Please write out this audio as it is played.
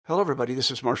Hello, everybody. This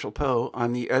is Marshall Poe.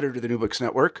 I'm the editor of the New Books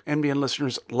Network. NBN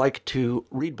listeners like to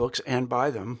read books and buy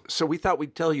them. So we thought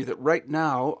we'd tell you that right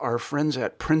now, our friends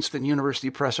at Princeton University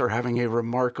Press are having a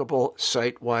remarkable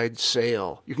site-wide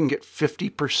sale. You can get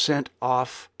 50%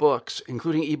 off books,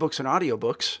 including ebooks and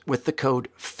audiobooks, with the code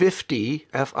 50,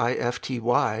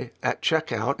 F-I-F-T-Y, at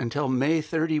checkout until May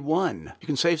 31. You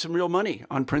can save some real money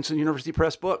on Princeton University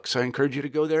Press books. I encourage you to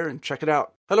go there and check it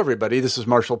out. Hello, everybody. This is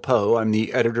Marshall Poe. I'm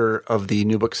the editor of the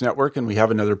New Books Network, and we have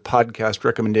another podcast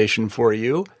recommendation for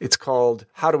you. It's called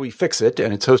How Do We Fix It,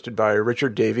 and it's hosted by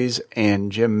Richard Davies and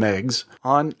Jim Meigs.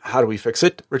 On How Do We Fix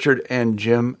It, Richard and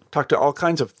Jim talk to all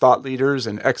kinds of thought leaders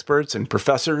and experts and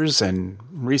professors and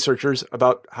researchers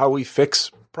about how we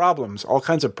fix problems, all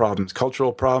kinds of problems,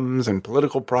 cultural problems and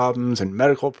political problems and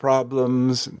medical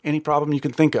problems, any problem you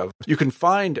can think of. You can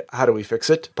find How Do We Fix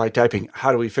It by typing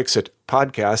How Do We Fix It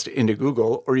podcast into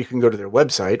Google, or you can go to their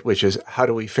website, which is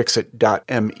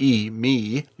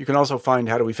howdowefixit.me. You can also find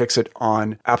How Do We Fix It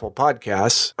on Apple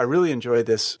Podcasts. I really enjoy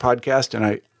this podcast, and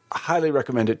I highly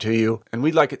recommend it to you. And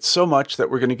we like it so much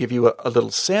that we're going to give you a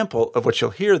little sample of what you'll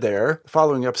hear there. The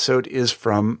following episode is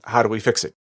from How Do We Fix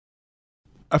It?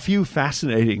 A few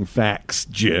fascinating facts,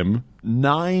 Jim.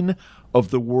 9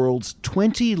 of the world's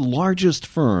 20 largest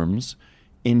firms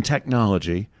in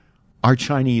technology are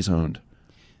Chinese-owned.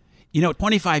 You know,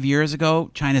 25 years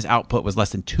ago, China's output was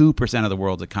less than 2% of the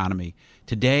world's economy.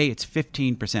 Today, it's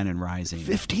 15% and rising.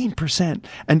 15%.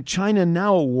 And China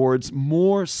now awards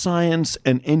more science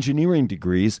and engineering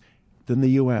degrees than the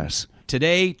U.S.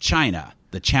 Today, China,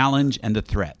 the challenge and the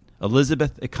threat.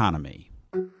 Elizabeth Economy.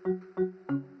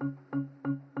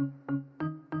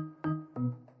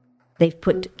 They've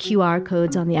put QR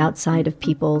codes on the outside of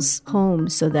people's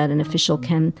homes so that an official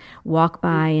can walk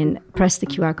by and press the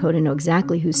QR code and know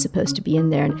exactly who's supposed to be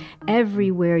in there. And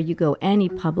everywhere you go, any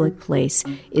public place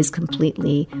is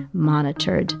completely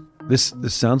monitored. This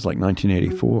sounds like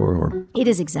 1984. Or It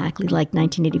is exactly like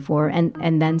 1984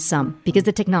 and then some, because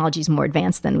the technology is more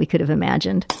advanced than we could have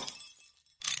imagined.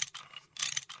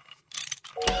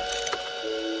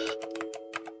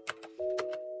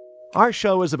 Our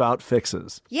show is about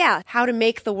fixes. Yeah, how to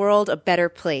make the world a better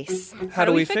place. How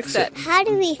do we fix it? How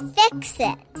do we fix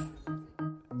it?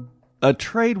 A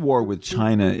trade war with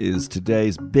China is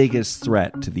today's biggest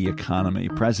threat to the economy.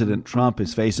 President Trump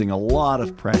is facing a lot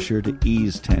of pressure to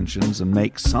ease tensions and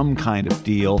make some kind of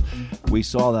deal. We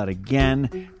saw that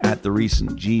again at the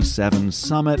recent G7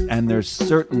 summit, and there's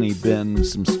certainly been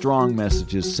some strong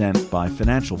messages sent by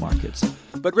financial markets.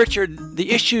 But Richard, the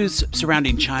issues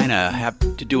surrounding China have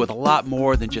to do with a lot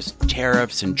more than just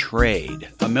tariffs and trade.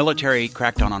 A military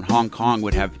crackdown on Hong Kong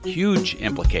would have huge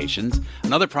implications.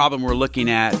 Another problem we're looking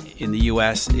at in the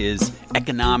U.S. is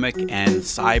economic and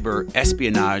cyber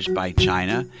espionage by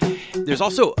China. There's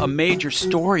also a major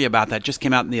story about that just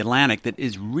came out in The Atlantic that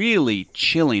is really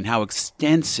chilling how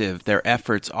extensive their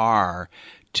efforts are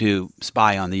to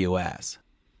spy on the U.S.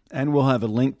 And we'll have a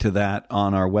link to that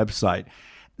on our website.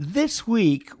 This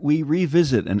week, we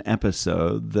revisit an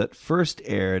episode that first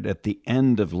aired at the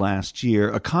end of last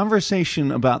year, a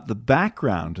conversation about the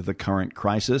background to the current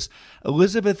crisis.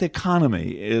 Elizabeth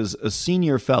Economy is a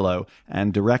senior fellow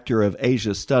and director of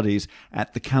Asia Studies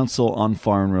at the Council on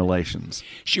Foreign Relations.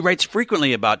 She writes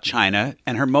frequently about China,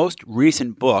 and her most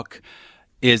recent book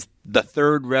is The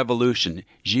Third Revolution,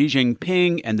 Xi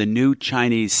Jinping and the New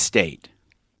Chinese State.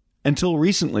 Until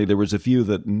recently, there was a view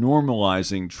that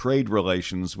normalizing trade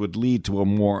relations would lead to a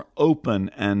more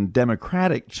open and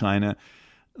democratic China.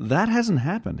 That hasn't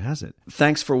happened, has it?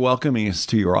 Thanks for welcoming us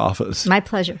to your office. My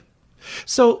pleasure.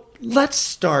 So let's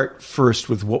start first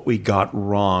with what we got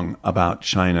wrong about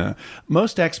China.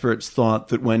 Most experts thought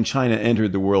that when China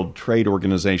entered the World Trade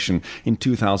Organization in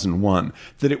 2001,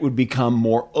 that it would become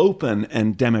more open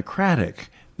and democratic.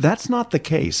 That's not the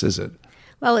case, is it?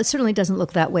 Well, it certainly doesn't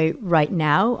look that way right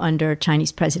now under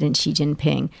Chinese President Xi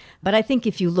Jinping. But I think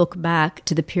if you look back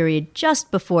to the period just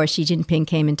before Xi Jinping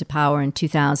came into power in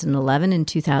 2011 and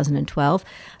 2012,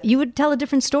 you would tell a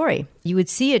different story. You would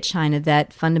see a China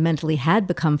that fundamentally had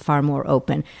become far more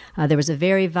open. There was a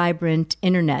very vibrant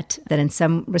internet that in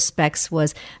some respects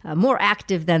was more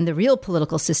active than the real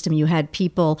political system. You had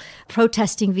people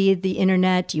protesting via the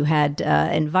internet. You had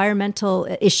environmental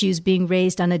issues being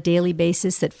raised on a daily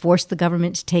basis that forced the government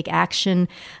government to take action.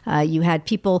 You had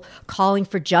people calling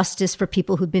for justice for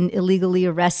people who'd been illegally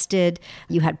arrested.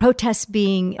 You had protests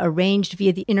being arranged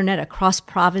via the internet across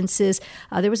provinces.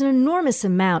 There was an enormous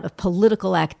amount of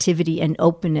political activity and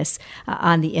openness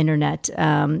on the internet,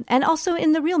 and also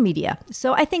in the real media.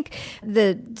 So I think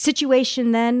the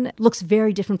situation then looks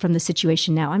very different from the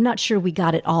situation now. I'm not sure we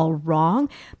got it all wrong,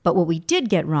 but what we did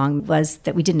get wrong was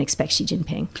that we didn't expect Xi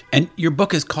Jinping. And your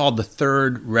book is called The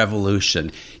Third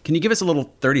Revolution. Can you give us a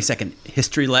little 30-second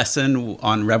history lesson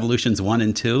on revolutions 1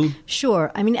 and 2?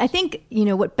 Sure. I mean, I think,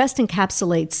 what best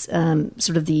encapsulates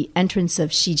sort of the entrance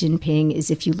of Xi Jinping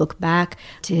is if you look back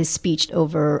to his speech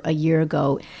over a year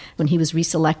ago when he was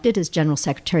reselected as General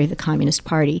Secretary of the Communist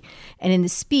Party. And in the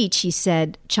speech, he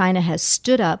said, China has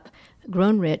stood up,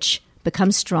 grown rich,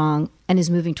 become strong, and is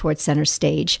moving towards center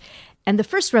stage. And the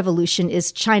first revolution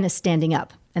is China standing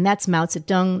up. And that's Mao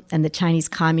Zedong and the Chinese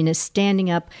communists standing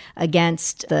up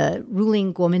against the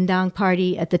ruling Kuomintang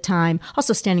party at the time,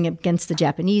 also standing up against the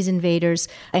Japanese invaders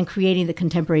and creating the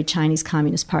contemporary Chinese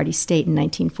Communist Party state in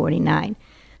 1949.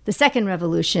 The second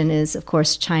revolution is, of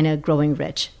course, China growing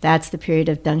rich. That's the period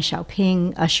of Deng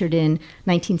Xiaoping, ushered in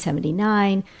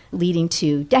 1979, leading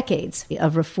to decades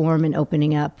of reform and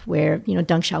opening up where, Deng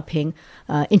Xiaoping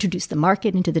introduced the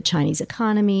market into the Chinese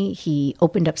economy. He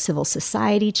opened up civil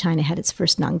society. China had its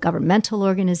first non-governmental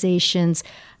organizations.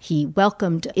 He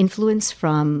welcomed influence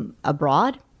from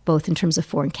abroad, both in terms of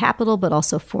foreign capital, but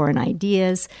also foreign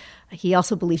ideas. He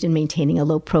also believed in maintaining a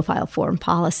low-profile foreign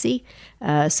policy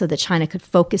so that China could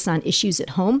focus on issues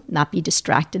at home, not be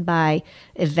distracted by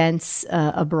events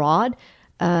abroad.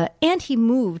 And he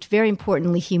moved, very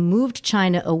importantly,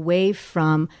 China away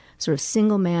from sort of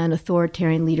single-man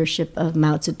authoritarian leadership of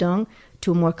Mao Zedong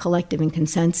to a more collective and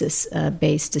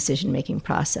consensus-based decision-making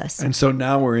process. And so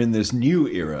now we're in this new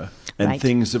era, and Right.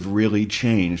 things have really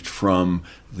changed from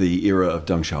the era of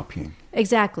Deng Xiaoping.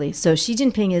 Exactly. So Xi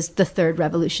Jinping is the third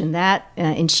revolution. That,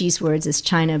 in Xi's words, is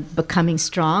China becoming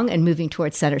strong and moving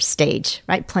towards center stage,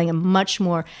 right? Playing a much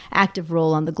more active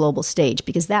role on the global stage,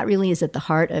 because that really is at the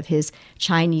heart of his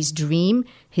Chinese dream,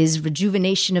 his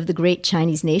rejuvenation of the great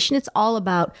Chinese nation. It's all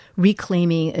about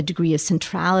reclaiming a degree of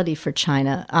centrality for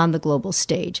China on the global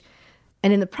stage.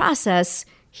 And in the process,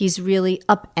 he's really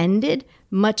upended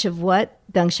much of what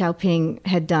Deng Xiaoping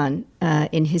had done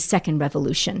in his second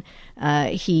revolution.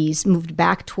 He's moved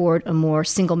back toward a more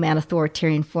single-man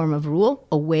authoritarian form of rule,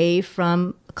 away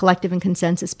from collective and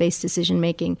consensus-based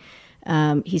decision-making.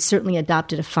 He's certainly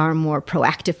adopted a far more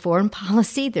proactive foreign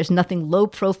policy. There's nothing low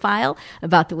profile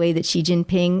about the way that Xi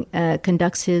Jinping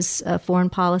conducts his foreign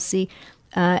policy.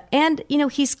 And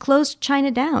he's closed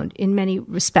China down in many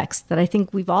respects that I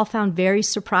think we've all found very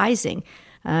surprising.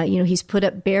 He's put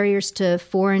up barriers to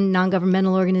foreign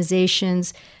non-governmental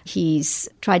organizations. He's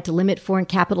tried to limit foreign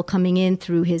capital coming in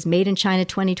through his Made in China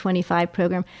 2025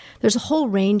 program. There's a whole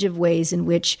range of ways in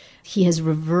which he has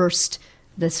reversed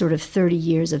the sort of 30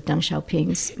 years of Deng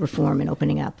Xiaoping's reform and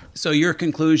opening up. So your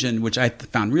conclusion, which I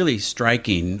found really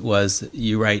striking, was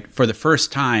you write, for the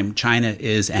first time, China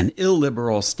is an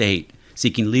illiberal state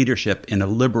seeking leadership in a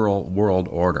liberal world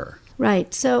order.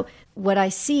 Right. So what I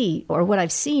see, or what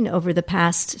I've seen over the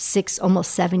past 6,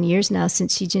 almost 7 years now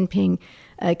since Xi Jinping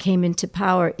came into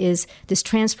power, is this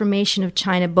transformation of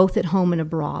China both at home and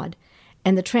abroad.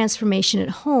 And the transformation at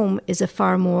home is a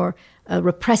far more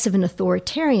repressive and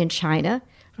authoritarian China,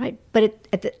 right? But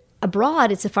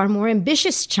abroad, it's a far more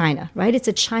ambitious China, right? It's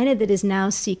a China that is now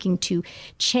seeking to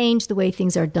change the way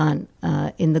things are done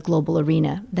in the global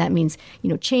arena. That means,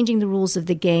 changing the rules of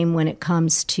the game when it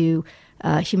comes to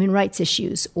human rights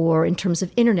issues or in terms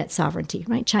of internet sovereignty,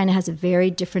 right? China has a very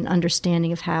different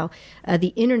understanding of how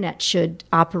the internet should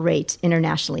operate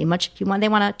internationally. They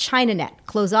want a China net,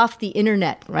 close off the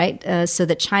internet, right? So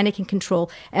that China can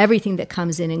control everything that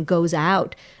comes in and goes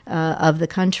out of the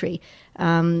country.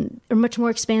 Are much more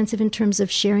expansive in terms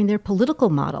of sharing their political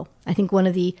model. I think one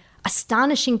of the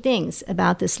astonishing things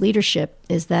about this leadership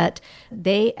is that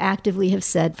they actively have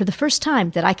said, for the first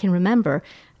time that I can remember,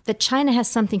 that China has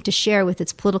something to share with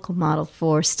its political model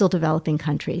for still developing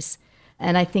countries.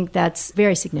 And I think that's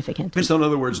very significant. So in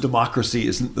other words, democracy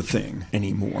isn't the thing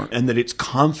anymore, and that it's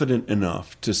confident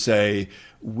enough to say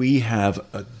we have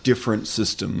a different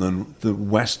system than the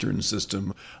Western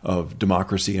system of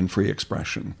democracy and free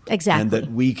expression. Exactly. And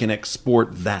that we can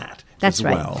export that That's as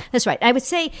right. well. That's right. I would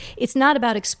say it's not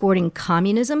about exporting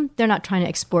communism. They're not trying to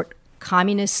export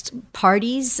communist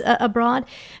parties abroad,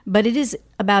 but it is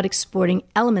about exporting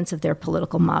elements of their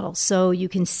political model. So you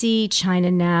can see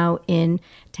China now in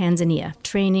Tanzania,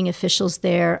 training officials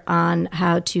there on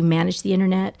how to manage the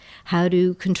internet, how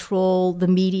to control the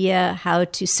media, how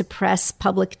to suppress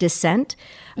public dissent.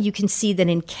 You can see that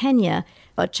in Kenya,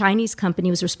 a Chinese company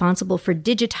was responsible for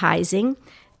digitizing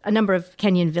a number of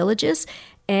Kenyan villages,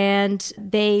 and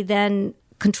they then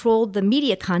controlled the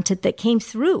media content that came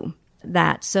through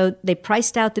that. So they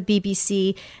priced out the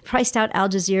BBC, priced out Al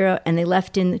Jazeera, and they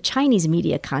left in the Chinese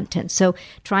media content. So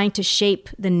trying to shape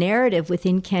the narrative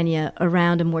within Kenya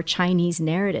around a more Chinese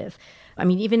narrative. I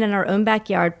mean, even in our own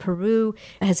backyard, Peru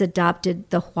has adopted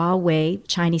the Huawei,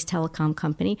 Chinese telecom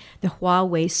company, the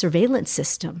Huawei surveillance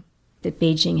system that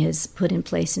Beijing has put in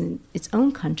place in its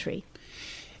own country.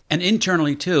 And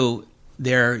internally, too,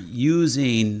 they're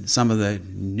using some of the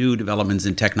new developments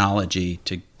in technology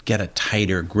to get a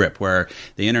tighter grip, where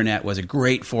the internet was a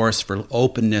great force for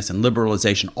openness and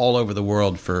liberalization all over the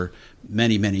world for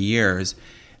many, many years.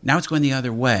 Now it's going the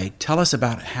other way. Tell us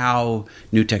about how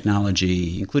new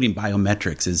technology, including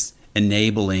biometrics, is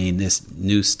enabling this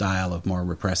new style of more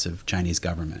repressive Chinese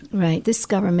government. Right. This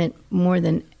government, more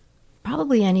than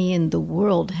probably any in the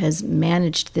world, has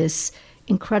managed this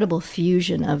incredible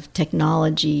fusion of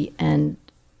technology and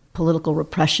political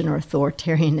repression or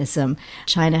authoritarianism.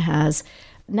 China has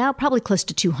now probably close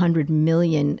to 200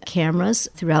 million cameras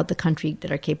throughout the country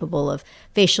that are capable of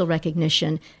facial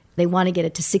recognition. They want to get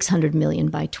it to 600 million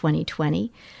by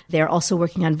 2020. They're also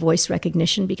working on voice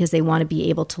recognition because they want to be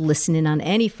able to listen in on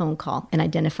any phone call and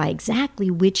identify exactly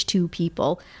which two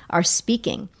people are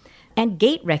speaking. And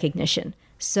gait recognition.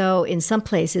 So in some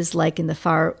places, like in the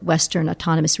far western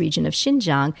autonomous region of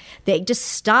Xinjiang, they just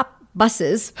stop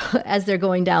buses as they're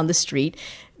going down the street,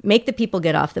 make the people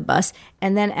get off the bus,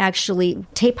 and then actually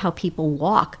tape how people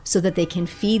walk so that they can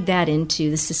feed that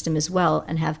into the system as well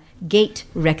and have gait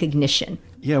recognition.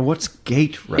 Yeah, what's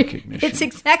gait recognition? It's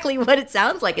exactly what it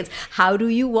sounds like. It's how do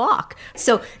you walk?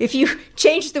 So if you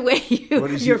change the way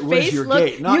your face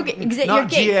looks, gait? Not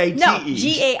G-A-T-E. No,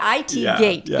 G-A-I-T, yeah,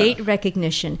 gait, yeah. Gait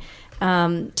recognition.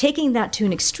 Taking that to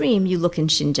an extreme, you look in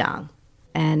Xinjiang,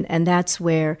 and that's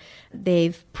where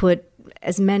they've put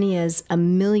as many as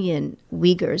 1 million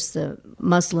Uyghurs, the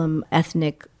Muslim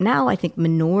ethnic, now I think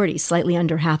minority, slightly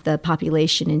under half the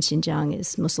population in Xinjiang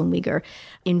is Muslim Uyghur,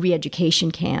 in re-education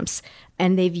camps.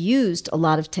 And they've used a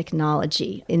lot of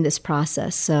technology in this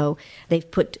process. So they've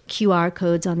put QR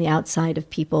codes on the outside of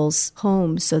people's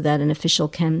homes so that an official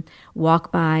can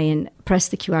walk by and press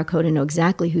the QR code and know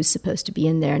exactly who's supposed to be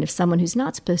in there. And if someone who's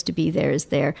not supposed to be there is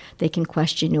there, they can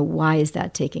question, why is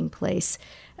that taking place?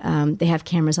 They have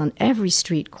cameras on every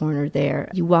street corner there.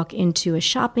 You walk into a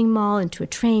shopping mall, into a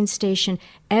train station,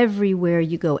 everywhere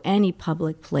you go, any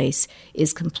public place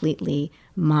is completely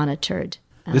monitored.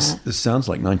 This sounds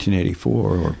like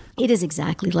 1984. Or It is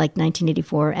exactly like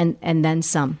 1984 and then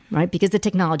some, right? Because the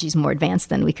technology is more advanced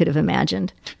than we could have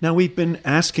imagined. Now, we've been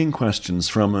asking questions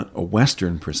from a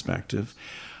Western perspective,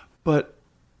 but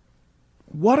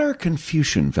what are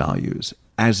Confucian values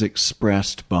as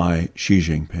expressed by Xi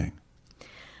Jinping?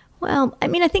 Well, I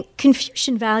mean, I think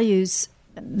Confucian values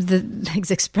as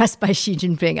expressed by Xi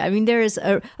Jinping. I mean, there is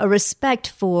a respect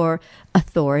for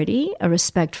authority, a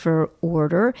respect for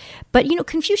order. But,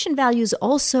 Confucian values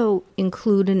also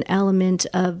include an element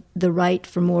of the right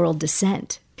for moral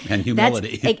dissent. And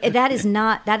humility. That is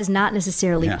not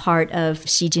necessarily part of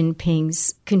Xi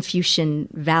Jinping's Confucian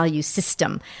value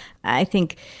system. I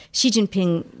think Xi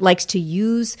Jinping likes to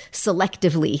use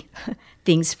selectively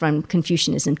things from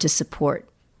Confucianism to support,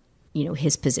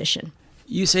 his position.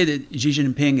 You say that Xi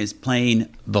Jinping is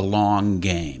playing the long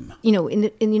game. In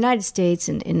the United States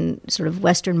and in sort of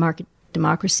Western market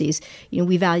democracies,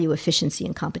 we value efficiency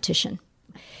and competition.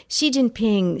 Xi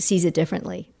Jinping sees it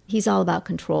differently. He's all about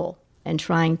control and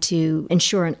trying to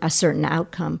ensure a certain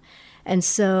outcome. And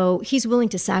so he's willing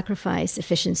to sacrifice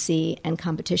efficiency and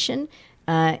competition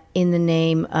in the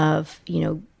name of,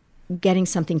 getting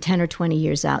something 10 or 20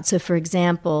 years out. So, for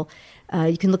example,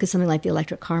 you can look at something like the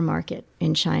electric car market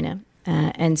in China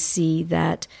and see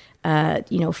that,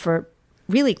 for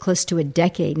really close to a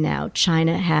decade now,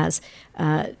 China has,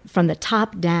 from the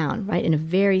top down, right, in a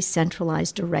very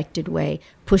centralized, directed way,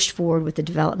 pushed forward with the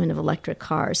development of electric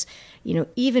cars.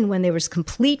 Even when there was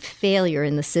complete failure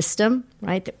in the system,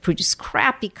 right, that produced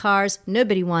crappy cars,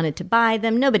 nobody wanted to buy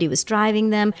them, nobody was driving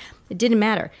them. It didn't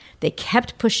matter. They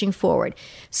kept pushing forward.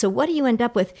 So what do you end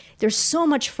up with? There's so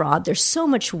much fraud. There's so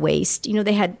much waste.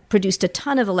 They had produced a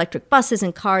ton of electric buses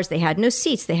and cars. They had no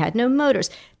seats. They had no motors,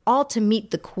 all to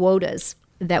meet the quotas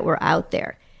that were out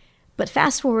there. But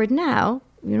fast forward now,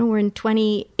 we're in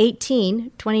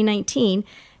 2019,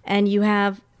 and you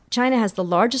have China has the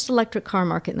largest electric car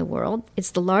market in the world.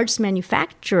 It's the largest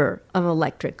manufacturer of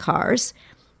electric cars,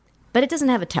 but it doesn't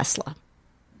have a Tesla,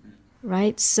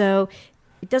 right? So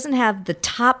it doesn't have the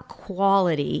top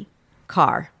quality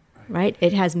car, right?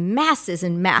 It has masses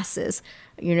and masses,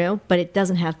 but it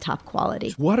doesn't have top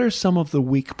quality. What are some of the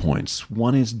weak points?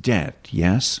 One is debt,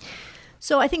 yes?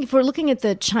 So I think if we're looking at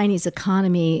the Chinese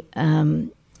economy,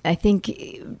 I think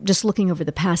just looking over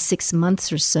the past 6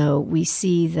 months or so, we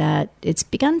see that it's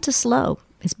begun to slow.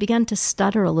 It's begun to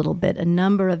stutter a little bit. A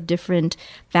number of different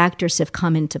factors have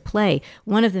come into play.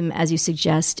 One of them, as you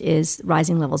suggest, is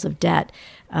rising levels of debt.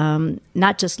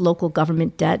 Not just local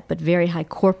government debt, but very high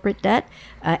corporate debt,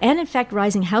 and in fact,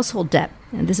 rising household debt.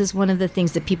 And this is one of the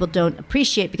things that people don't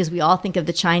appreciate because we all think of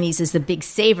the Chinese as the big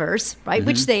savers, right? Mm-hmm.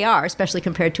 Which they are, especially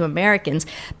compared to Americans.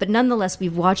 But nonetheless,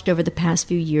 we've watched over the past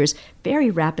few years very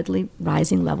rapidly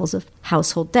rising levels of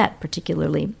household debt,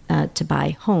 particularly to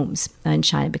buy homes in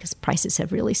China because prices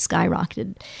have really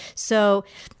skyrocketed. So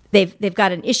they've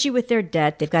got an issue with their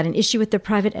debt. They've got an issue with their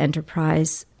private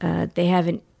enterprise. They have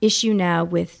an issue now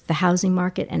with the housing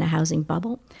market and a housing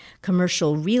bubble.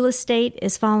 Commercial real estate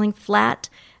is falling flat.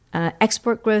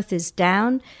 Export growth is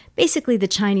down. Basically, the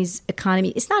Chinese economy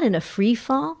is not in a free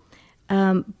fall,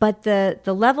 but the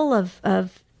level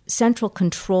of central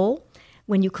control,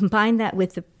 when you combine that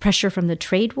with the pressure from the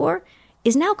trade war,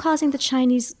 is now causing the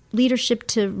Chinese leadership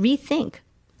to rethink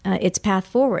its path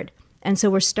forward. And so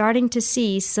we're starting to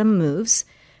see some moves,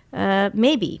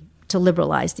 maybe, to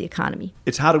liberalize the economy.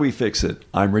 It's How Do We Fix It?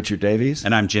 I'm Richard Davies.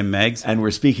 And I'm Jim Meigs. And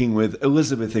we're speaking with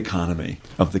Elizabeth Economy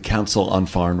of the Council on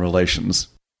Foreign Relations.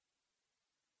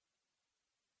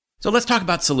 So let's talk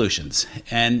about solutions.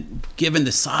 And given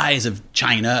the size of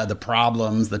China, the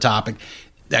problems, the topic,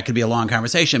 that could be a long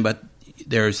conversation, but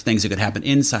there's things that could happen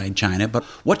inside China. But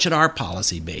what should our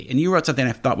policy be? And you wrote something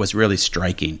I thought was really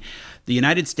striking. The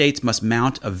United States must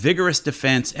mount a vigorous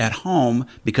defense at home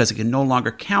because it can no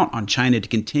longer count on China to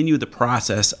continue the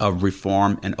process of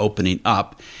reform and opening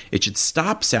up. It should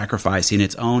stop sacrificing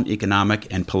its own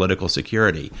economic and political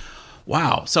security.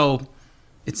 Wow. So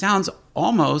it sounds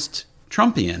almost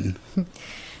Trumpian.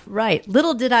 Right.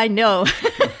 Little did I know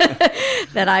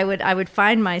that I would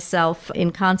find myself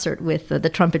in concert with the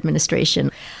Trump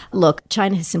administration. Look,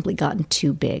 China has simply gotten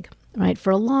too big, right? For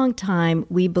a long time,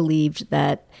 we believed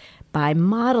that by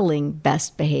modeling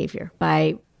best behavior,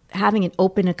 by having an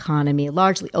open economy, a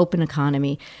largely open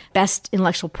economy, best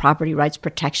intellectual property rights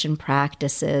protection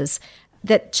practices,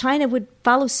 that China would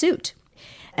follow suit.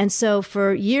 And so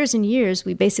for years and years,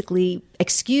 we basically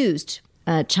excused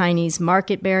Chinese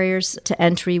market barriers to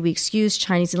entry. We excused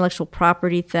Chinese intellectual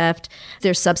property theft,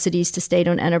 their subsidies to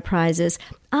state-owned enterprises,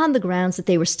 on the grounds that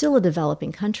they were still a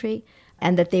developing country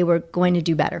and that they were going to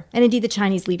do better. And indeed, the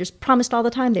Chinese leaders promised all the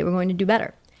time they were going to do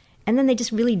better. And then they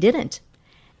just really didn't.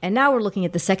 And now we're looking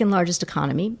at the second largest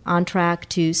economy, on track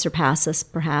to surpass us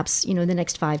perhaps, in the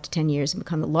next 5 to 10 years and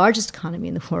become the largest economy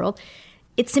in the world.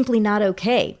 It's simply not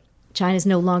okay. China is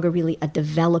no longer really a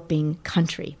developing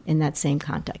country in that same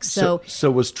context.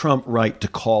 So was Trump right to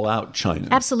call out China?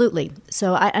 Absolutely.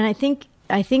 So I think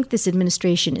this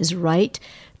administration is right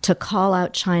to call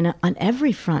out China on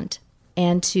every front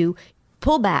and to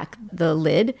pull back the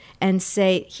lid and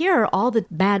say, here are all the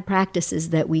bad practices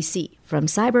that we see, from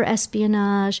cyber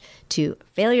espionage to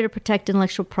failure to protect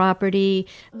intellectual property,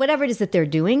 whatever it is that they're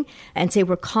doing, and say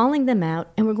we're calling them out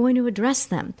and we're going to address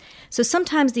them. So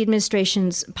sometimes the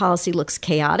administration's policy looks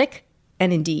chaotic,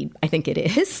 and indeed, I think it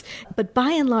is. But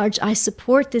by and large, I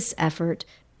support this effort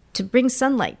to bring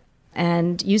sunlight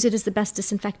and use it as the best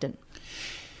disinfectant.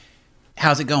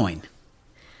 How's it going?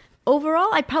 Overall,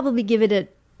 I'd probably give it a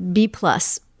B+.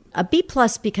 A B+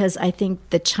 because I think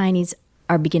the Chinese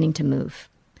are beginning to move.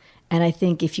 And I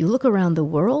think if you look around the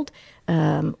world,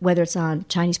 whether it's on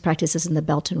Chinese practices in the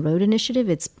Belt and Road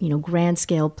Initiative, it's grand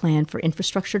scale plan for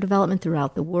infrastructure development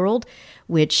throughout the world,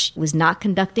 which was not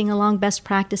conducting along best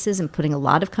practices and putting a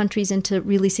lot of countries into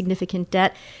really significant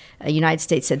debt. The United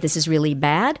States said this is really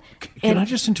bad. Can I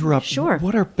just interrupt? Sure.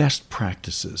 What are best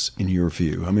practices in your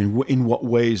view? I mean, in what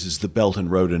ways is the Belt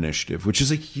and Road Initiative, which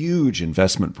is a huge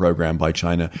investment program by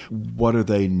China, what are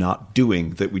they not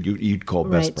doing that you'd call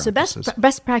best practices? So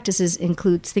best practices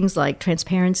includes things like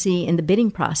transparency in the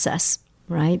bidding process,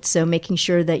 right? So making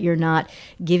sure that you're not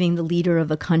giving the leader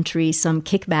of a country some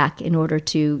kickback in order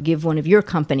to give one of your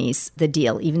companies the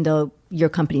deal, even though your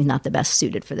company is not the best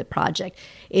suited for the project.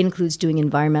 It includes doing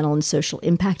environmental and social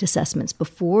impact assessments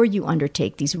before you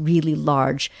undertake these really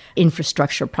large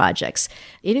infrastructure projects.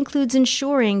 It includes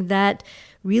ensuring that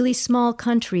really small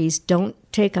countries don't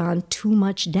take on too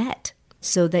much debt.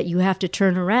 so that you have to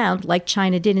turn around like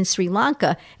China did in Sri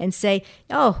Lanka and say,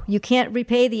 oh, you can't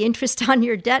repay the interest on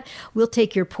your debt? We'll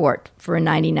take your port for a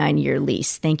 99-year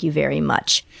lease. Thank you very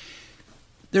much.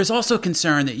 There's also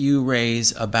concern that you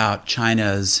raise about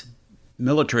China's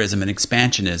militarism and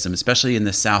expansionism, especially in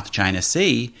the South China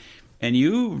Sea, and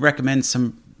you recommend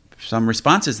some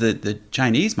responses that the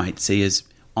Chinese might see as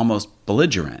almost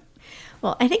belligerent.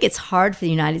 Well, I think it's hard for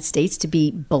the United States to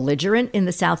be belligerent in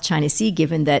the South China Sea,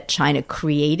 given that China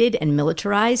created and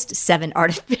militarized 7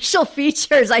 artificial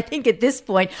features. I think at this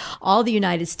point, all the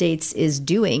United States is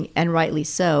doing, and rightly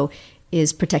so,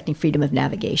 is protecting freedom of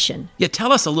navigation. Yeah,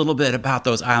 tell us a little bit about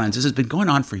those islands. This has been going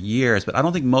on for years, but I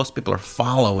don't think most people are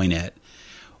following it.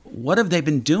 What have they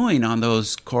been doing on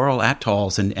those coral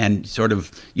atolls and sort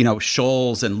of,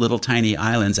 shoals and little tiny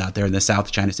islands out there in the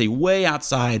South China Sea, way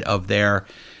outside of their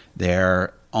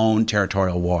own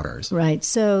territorial waters? Right.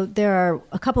 So there are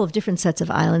a couple of different sets of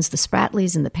islands, the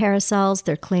Spratlys and the Parasols.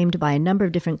 They're claimed by a number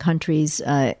of different countries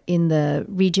in the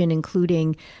region,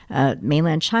 including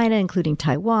mainland China, including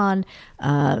Taiwan,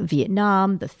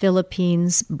 Vietnam, the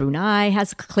Philippines, Brunei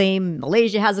has a claim,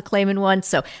 Malaysia has a claim in one.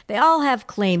 So they all have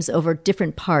claims over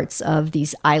different parts of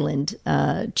these island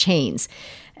chains.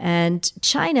 And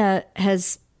China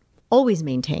has always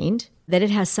maintained that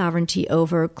it has sovereignty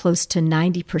over close to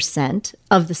 90%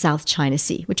 of the South China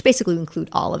Sea, which basically include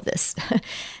all of this.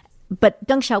 But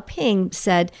Deng Xiaoping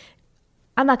said,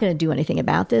 I'm not going to do anything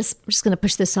about this. We're just going to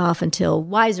push this off until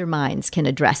wiser minds can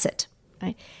address it.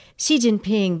 Right? Xi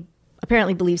Jinping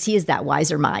apparently believes he is that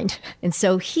wiser mind. And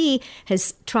so he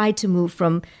has tried to move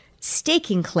from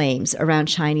staking claims around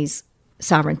Chinese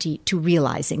sovereignty to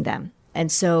realizing them. And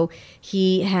so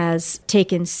he has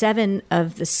taken 7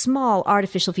 of the small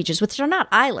artificial features, which are not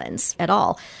islands at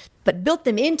all, but built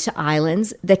them into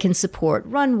islands that can support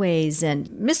runways and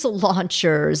missile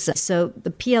launchers. So the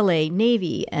PLA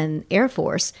Navy and Air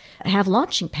Force have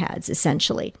launching pads,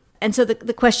 essentially. And so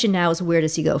the question now is, where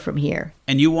does he go from here?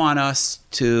 And you want us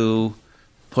to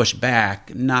push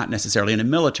back, not necessarily in a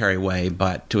military way,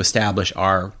 but to establish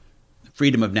our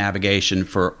freedom of navigation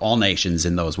for all nations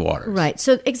in those waters. Right.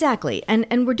 So exactly.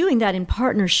 And we're doing that in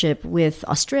partnership with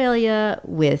Australia,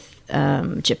 with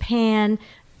Japan.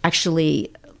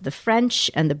 Actually, the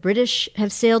French and the British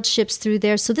have sailed ships through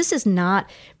there. So this is not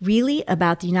really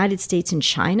about the United States and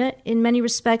China in many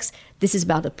respects. This is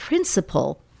about the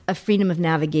principle of freedom of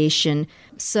navigation.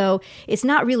 So it's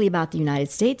not really about the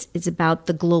United States. It's about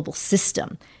the global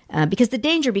system. Because the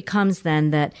danger becomes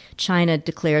then that China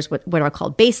declares what are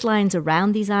called baselines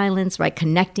around these islands, right,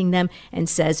 connecting them, and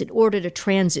says in order to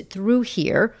transit through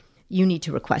here, you need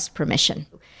to request permission,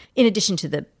 in addition to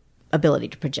the ability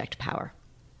to project power.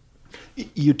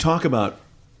 You talk about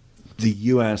the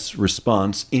U.S.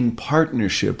 response in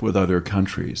partnership with other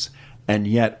countries, and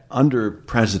yet under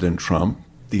President Trump,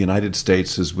 the United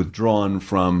States has withdrawn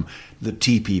from the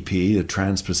TPP, the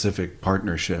Trans-Pacific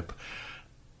Partnership.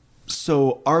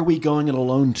 So are we going it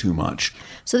alone too much?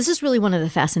 So this is really one of the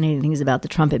fascinating things about the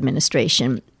Trump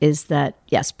administration is that,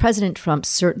 yes, President Trump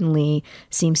certainly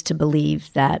seems to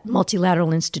believe that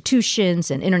multilateral institutions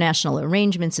and international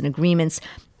arrangements and agreements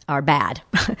are bad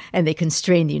and they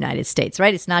constrain the United States,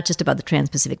 right? It's not just about the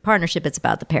Trans-Pacific Partnership. It's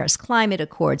about the Paris Climate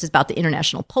Accords. It's about the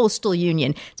International Postal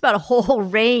Union. It's about a whole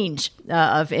range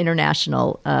of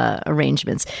international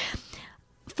arrangements.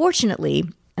 Fortunately,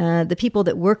 the people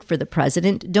that work for the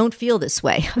president don't feel this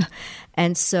way.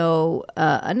 And so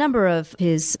a number of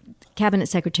his cabinet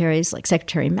secretaries, like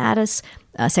Secretary Mattis,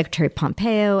 Secretary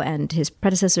Pompeo, and his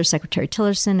predecessor, Secretary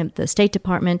Tillerson of the State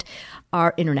Department,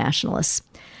 are internationalists.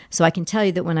 So I can tell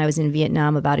you that when I was in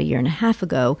Vietnam about a year and a half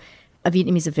ago, a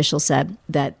Vietnamese official said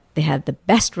that they had the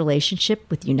best relationship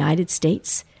with the United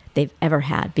States they've ever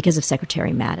had because of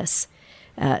Secretary Mattis.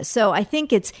 So I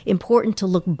think it's important to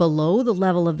look below the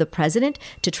level of the president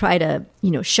to try to,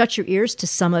 shut your ears to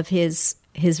some of his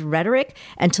rhetoric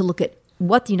and to look at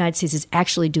what the United States is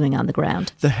actually doing on the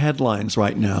ground. The headlines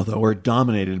right now, though, are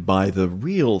dominated by the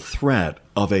real threat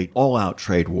of an all-out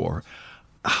trade war.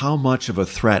 How much of a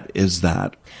threat is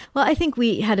that? Well, I think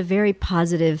we had a very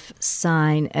positive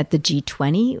sign at the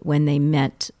G20 when they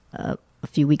met a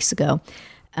few weeks ago,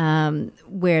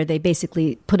 where they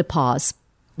basically put a pause,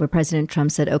 where President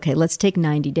Trump said, okay, let's take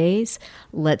 90 days.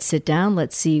 Let's sit down.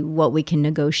 Let's see what we can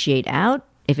negotiate out.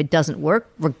 If it doesn't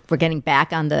work, we're getting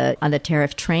back on the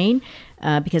tariff train,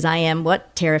 because I am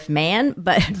tariff man.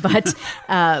 But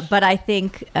I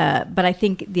think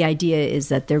the idea is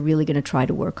that they're really going to try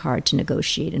to work hard to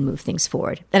negotiate and move things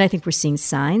forward. And I think we're seeing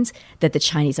signs that the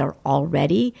Chinese are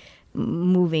already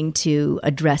moving to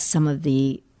address some of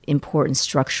the important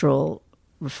structural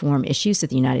reform issues that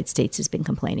the United States has been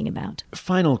complaining about.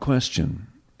 Final question.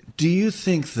 Do you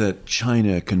think that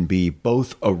China can be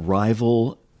both a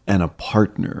rival and a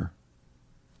partner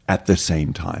at the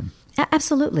same time?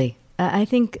 Absolutely. I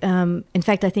think, in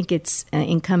fact, I think it's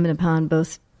incumbent upon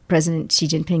both President Xi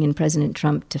Jinping and President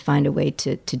Trump to find a way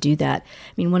to do that.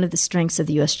 I mean, one of the strengths of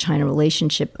the U.S.-China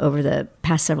relationship over the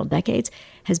past several decades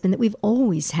has been that we've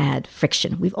always had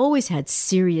friction. We've always had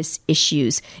serious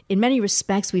issues. In many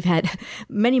respects, we've had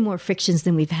many more frictions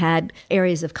than we've had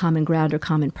areas of common ground or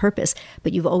common purpose.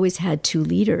 But you've always had two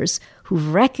leaders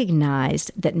who've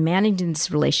recognized that managing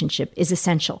this relationship is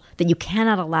essential, that you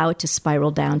cannot allow it to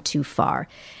spiral down too far.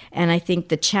 And I think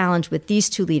the challenge with these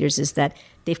two leaders is that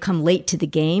they've come late to the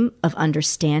game of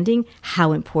understanding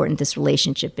how important this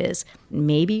relationship is.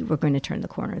 Maybe we're going to turn the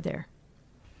corner there.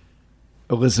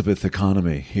 Elizabeth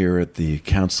Economy here at the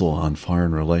Council on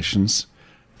Foreign Relations.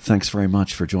 Thanks very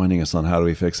much for joining us on How Do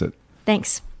We Fix It?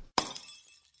 Thanks.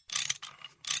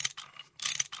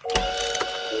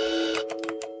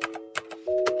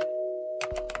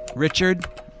 Richard,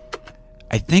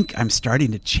 I think I'm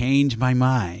starting to change my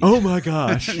mind. Oh my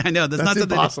gosh. I know that's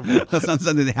not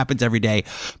something that happens every day.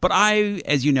 But I,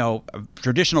 as you know, a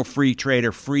traditional free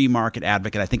trader, free market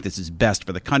advocate. I think this is best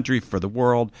for the country, for the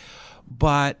world.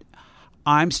 But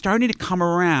I'm starting to come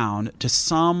around to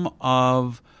some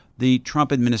of the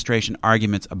Trump administration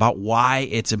arguments about why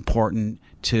it's important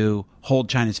to hold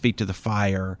China's feet to the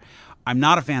fire. I'm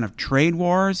not a fan of trade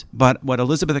wars, but what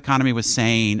Elizabeth Economy was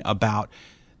saying about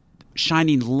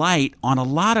shining light on a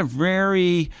lot of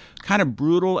very kind of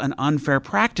brutal and unfair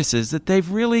practices that they've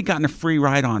really gotten a free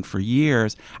ride on for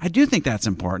years. I do think that's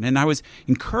important. And I was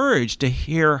encouraged to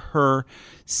hear her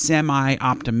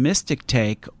semi-optimistic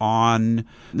take on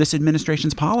this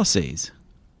administration's policies.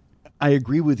 I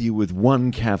agree with you with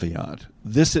one caveat.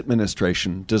 This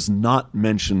administration does not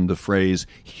mention the phrase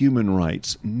human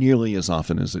rights nearly as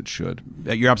often as it should.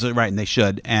 You're absolutely right, and they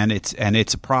should. And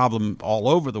it's a problem all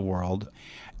over the world.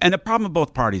 And a problem of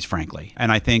both parties, frankly.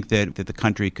 And I think that the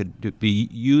country could be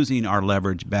using our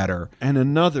leverage better. And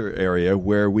another area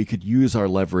where we could use our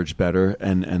leverage better,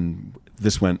 and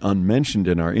this went unmentioned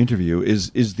in our interview,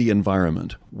 is the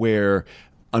environment, where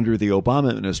under the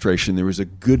Obama administration, there was a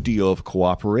good deal of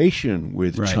cooperation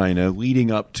with China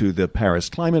leading up to the Paris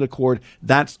Climate Accord.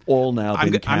 That's all now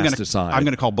been cast aside. I'm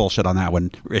going to call bullshit on that one,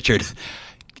 Richard.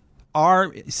 Our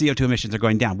CO2 emissions are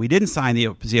going down. We didn't sign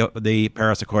the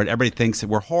Paris Accord. Everybody thinks that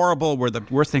we're horrible. We're the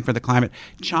worst thing for the climate.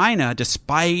 China,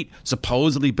 despite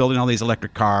supposedly building all these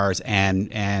electric cars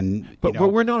but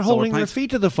we're not holding their feet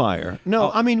to the fire.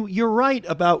 No, I mean, you're right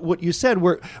about what you said.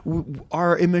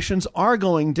 Our emissions are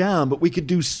going down, but we could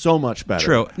do so much better.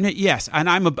 True. Yes, and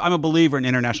I'm a believer in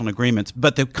international agreements.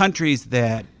 But the countries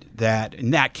that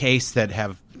in that case that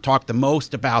have talk the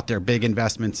most about their big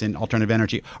investments in alternative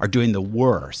energy are doing the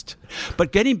worst.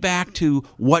 But getting back to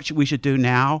what we should do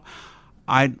now,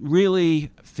 I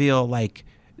really feel like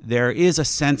there is a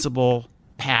sensible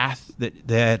path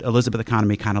that Elizabeth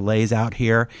Economy kind of lays out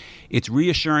here. It's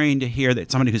reassuring to hear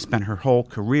that somebody who's spent her whole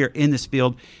career in this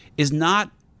field is not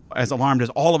as alarmed as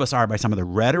all of us are by some of the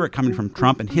rhetoric coming from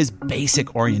Trump and his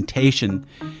basic orientation.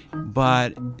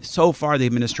 But so far, the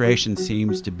administration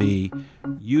seems to be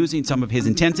using some of his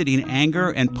intensity and anger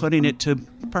and putting it to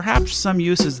perhaps some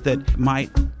uses that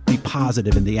might be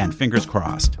positive in the end. Fingers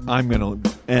crossed. I'm going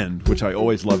to end, which I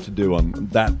always love to do, on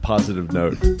that positive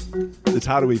note. It's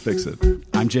How Do We Fix It?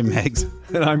 I'm Jim Meigs.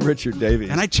 And I'm Richard Davies.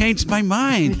 And I changed my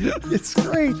mind. It's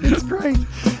great. It's great.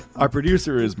 Our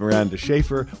producer is Miranda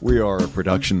Schaefer. We are a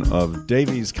production of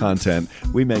Davies Content.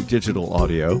 We make digital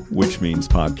audio, which means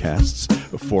podcasts,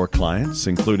 for clients,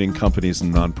 including companies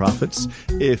and nonprofits.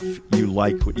 If you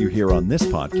like what you hear on this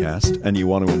podcast and you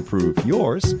want to improve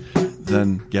yours,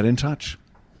 then get in touch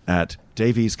at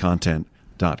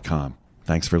daviescontent.com.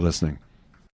 Thanks for listening.